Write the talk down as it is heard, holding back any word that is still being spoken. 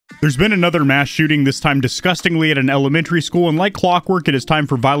There's been another mass shooting, this time disgustingly at an elementary school, and like clockwork, it is time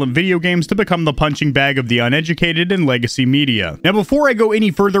for violent video games to become the punching bag of the uneducated and legacy media. Now, before I go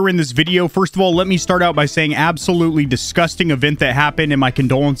any further in this video, first of all, let me start out by saying absolutely disgusting event that happened, and my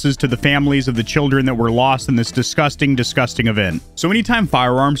condolences to the families of the children that were lost in this disgusting event. So anytime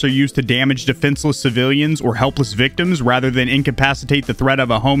firearms are used to damage defenseless civilians or helpless victims rather than incapacitate the threat of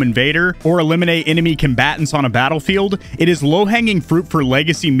a home invader or eliminate enemy combatants on a battlefield, it is low-hanging fruit for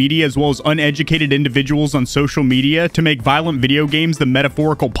legacy media as well as uneducated individuals on social media to make violent video games the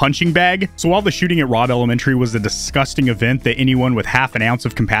metaphorical punching bag. So while the shooting at Robb Elementary was a disgusting event that anyone with half an ounce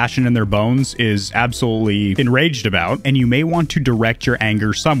of compassion in their bones is absolutely enraged about, and you may want to direct your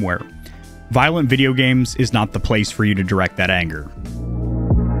anger somewhere, violent video games is not the place for you to direct that anger.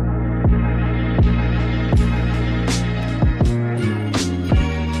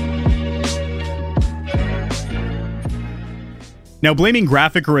 Now, blaming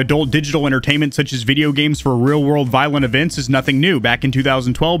graphic or adult digital entertainment such as video games for real-world violent events is nothing new. Back in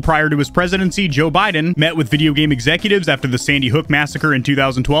 2012, prior to his presidency, Joe Biden met with video game executives after the Sandy Hook massacre in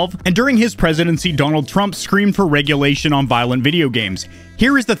 2012, and during his presidency, Donald Trump screamed for regulation on violent video games.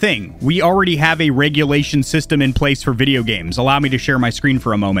 Here is the thing. We already have a regulation system in place for video games. Allow me to share my screen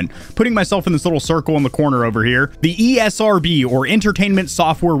for a moment. Putting myself in this little circle in the corner over here. The ESRB, or Entertainment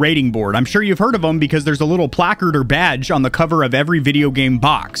Software Rating Board. I'm sure you've heard of them because there's a little placard or badge on the cover of every video game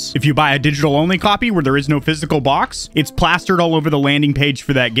box. If you buy a digital-only copy where there is no physical box, it's plastered all over the landing page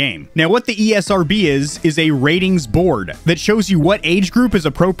for that game. Now, what the ESRB is a ratings board that shows you what age group is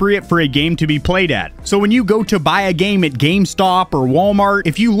appropriate for a game to be played at. So when you go to buy a game at GameStop or Walmart,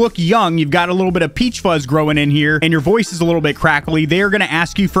 if you look young, you've got a little bit of peach fuzz growing in here, and your voice is a little bit crackly, they are going to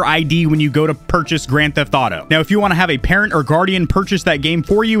ask you for ID when you go to purchase Grand Theft Auto. Now, if you want to have a parent or guardian purchase that game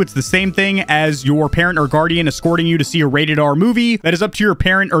for you, it's the same thing as your parent or guardian escorting you to see a rated R movie. That is up to your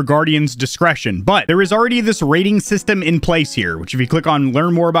parent or guardian's discretion. But there is already this rating system in place here, which if you click on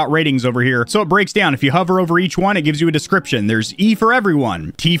learn more about ratings over here, so it breaks down. If you hover over each one, it gives you a description. There's E for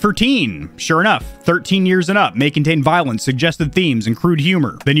everyone, T for teen. Sure enough, 13 years and up, may contain violence, suggested themes, and crude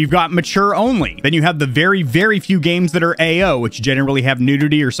humor. Then you've got mature only. Then you have the very few games that are AO, which generally have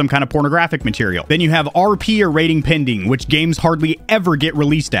nudity or some kind of pornographic material. Then you have RP or rating pending, which games hardly ever get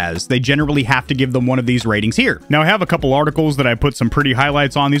released as. They generally have to give them one of these ratings here. Now, I have a couple articles that I put some pretty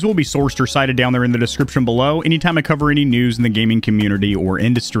highlights on. These will be sourced or cited down there in the description below anytime I cover any news in the gaming community or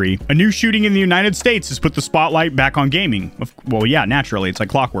industry. A new shooting in the United States has put the spotlight back on gaming. Well, yeah, naturally, it's like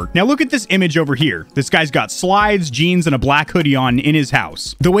clockwork. Now, look at this image over here. This guy's got slides, jeans, and a black hoodie on in his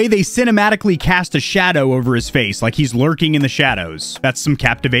house. The way they cinematically cast a shadow over his face, like he's lurking in the shadows. That's some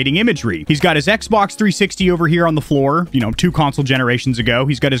captivating imagery. He's got his Xbox 360 over here on the floor, you know, 2 console generations ago.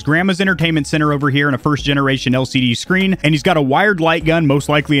 He's got his grandma's entertainment center over here and a first-generation LCD screen, and he's got a wired light gun, most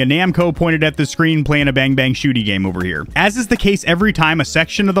likely a Namco, pointed at the screen playing a bang bang shooty game over here. As is the case every time, a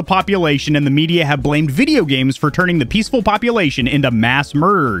section of the population and the media have blamed video games for turning the peaceful population into mass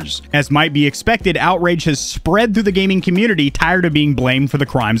murderers. As might be expected, outrage has spread through the gaming community, tired of being blamed for the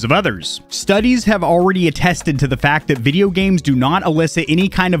crimes of others. Studies have already attested to the fact that video games do not elicit any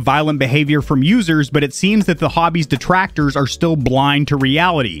kind of violent behavior from users, but it seems that the hobby's detractors are still blind to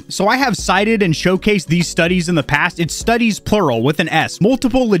reality. So I have cited and showcased these studies in the past. It's studies plural with an S.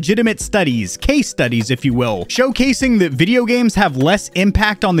 Multiple legitimate studies, case studies if you will, showcasing that video games have less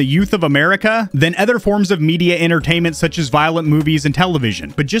impact on the youth of America than other forms of media entertainment such as violent movies and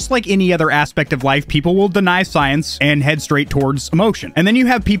television. But just like any other aspect of life, people will deny science and head straight towards emotion. And then you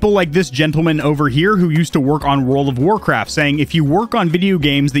have people like this gentleman over here who used to work on World of Warcraft saying if you work on video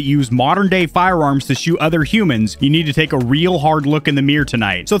games that use modern day firearms to shoot other humans, you need to take a real hard look in the mirror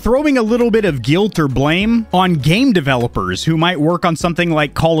tonight. So throwing a little bit of guilt or blame on game developers who might work on something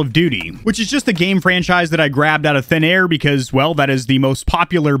like Call of Duty, which is just a game franchise that I grabbed out of thin air because, well, that is the most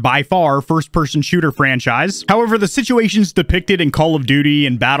popular by far first-person shooter franchise. However, the situations depicted in Call of Duty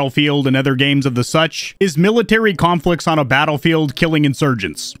and Battlefield and other games of the such is military conflicts on a battlefield killing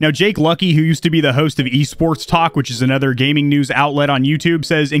insurgents. Now, Jake Lucky, who used to be the host of Esports Talk, which is another gaming news outlet on YouTube,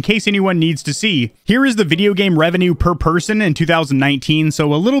 says, in case anyone needs to see, here is the video game revenue per person in 2019,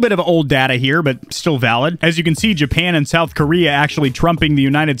 so a little bit of old data here, but still valid. As you can see, Japan and South Korea actually trumping the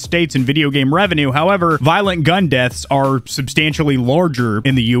United States in video game revenue. However, violent gun deaths are substantially larger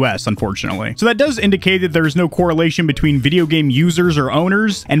in the US, unfortunately. So that does indicate that there's no correlation between video game users or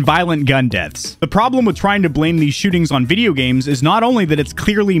owners and violent gun deaths. The problem with trying to blame these shootings on video games is not only that it's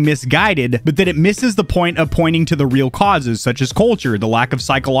clearly misguided, but that it misses the point of pointing to the real causes, such as culture, the lack of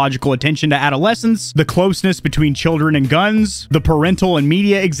psychological attention to adolescence, the closeness between children and guns, the parental and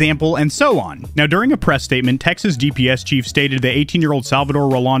media example, and so on. Now, during a press statement, Texas DPS chief stated that 18-year-old Salvador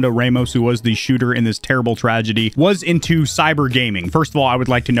Rolando Ramos, who was the shooter in this terrible tragedy, was into cyber gaming. First of all, I would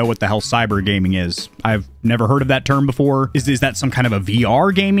like to know what the hell cyber gaming is. I've never heard of that term before. Is that some kind of a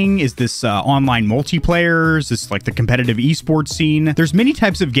VR gaming? Is this online multiplayer? Is this like the competitive esports scene? There's many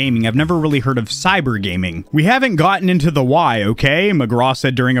types of gaming. I've never really heard of cyber gaming. We haven't gotten into the why, okay? McGraw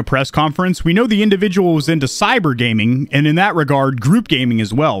said during a press conference. We know the individual was into cyber gaming, and in that regard, group gaming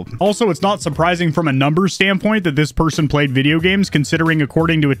as well. Also, it's not surprising from a numbers standpoint that this person played video games, considering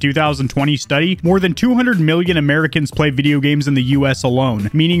according to a 2020 study, more than 200 million Americans play video games in the US alone,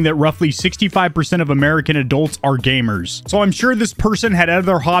 meaning that roughly 65% of American adults are gamers. So I'm sure this person had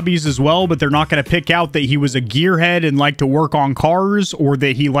other hobbies as well, but they're not going to pick out that he was a gearhead and liked to work on cars, or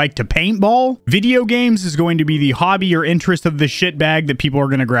that he liked to paintball. Video games is going to be the hobby or interest of the shitbag that people are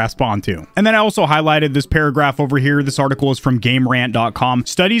going to grasp onto. And then I also highlighted this paragraph over here. This article is from GameRant.com.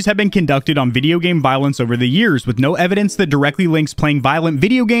 Studies have been conducted on video game violence over the years, with no evidence that directly links playing violent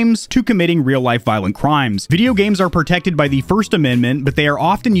video games to committing real-life violent crimes. Video games are protected by the First Amendment, but they are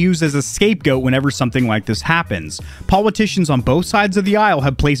often used as a scapegoat whenever something like this happens. Politicians on both sides of the aisle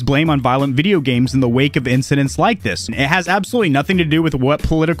have placed blame on violent video games in the wake of incidents like this. It has absolutely nothing to do with what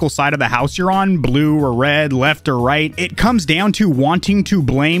political side of the house you're on, blue or red, left or right. It comes down to wanting to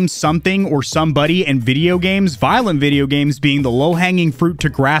blame something or somebody, and video games, violent video games, being the low-hanging fruit to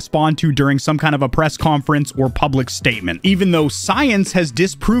grasp onto during some kind of a press conference or public statement. Even though science has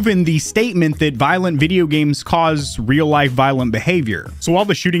disproven the statement that violent video games cause real-life violent behavior. So while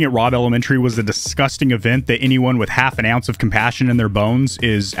the shooting at Robb Elementary was a disgusting event that anyone with half an ounce of compassion in their bones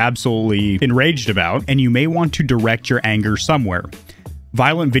is absolutely enraged about, and you may want to direct your anger somewhere,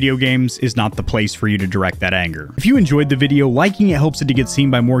 violent video games is not the place for you to direct that anger. If you enjoyed the video, liking it helps it to get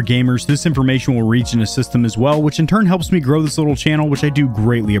seen by more gamers. This information will reach and assist them as well, which in turn helps me grow this little channel, which I do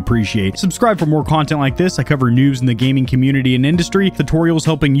greatly appreciate. Subscribe for more content like this. I cover news in the gaming community and industry, tutorials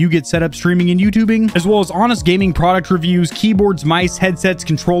helping you get set up streaming and YouTubing, as well as honest gaming product reviews, keyboards, mice, headsets,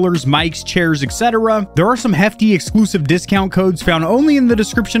 controllers, mics, chairs, etc. There are some hefty exclusive discount codes found only in the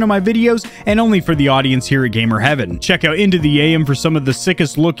description of my videos and only for the audience here at Gamer Heaven. Check out Into the AM for some of the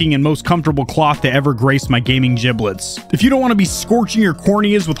sickest looking and most comfortable cloth to ever grace my gaming giblets. If you don't want to be scorching your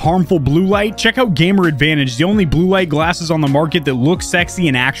corneas with harmful blue light, check out Gamer Advantage, the only blue light glasses on the market that look sexy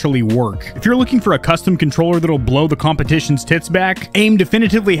and actually work. If you're looking for a custom controller that'll blow the competition's tits back, AIM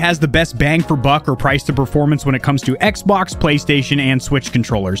definitively has the best bang for buck or price to performance when it comes to Xbox, PlayStation, and Switch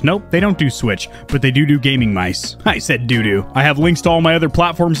controllers. Nope, they don't do Switch, but they do gaming mice. I said doo-doo. I have links to all my other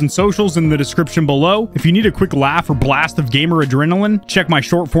platforms and socials in the description below. If you need a quick laugh or blast of gamer adrenaline, check my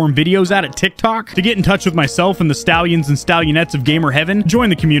short form videos out at TikTok. To get in touch with myself and the Stallions and Stallionettes of Gamer Heaven, join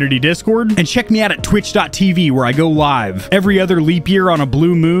the community Discord, and check me out at twitch.tv where I go live every other leap year on a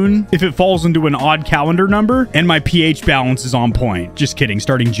blue moon if it falls into an odd calendar number and my pH balance is on point. Just kidding,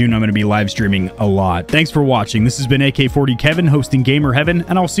 starting June I'm going to be live streaming a lot. Thanks for watching. This has been AK40 Kevin hosting Gamer Heaven,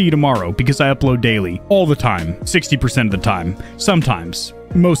 and I'll see you tomorrow because I upload daily, all the time, 60% of the time, sometimes,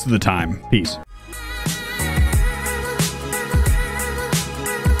 most of the time. Peace.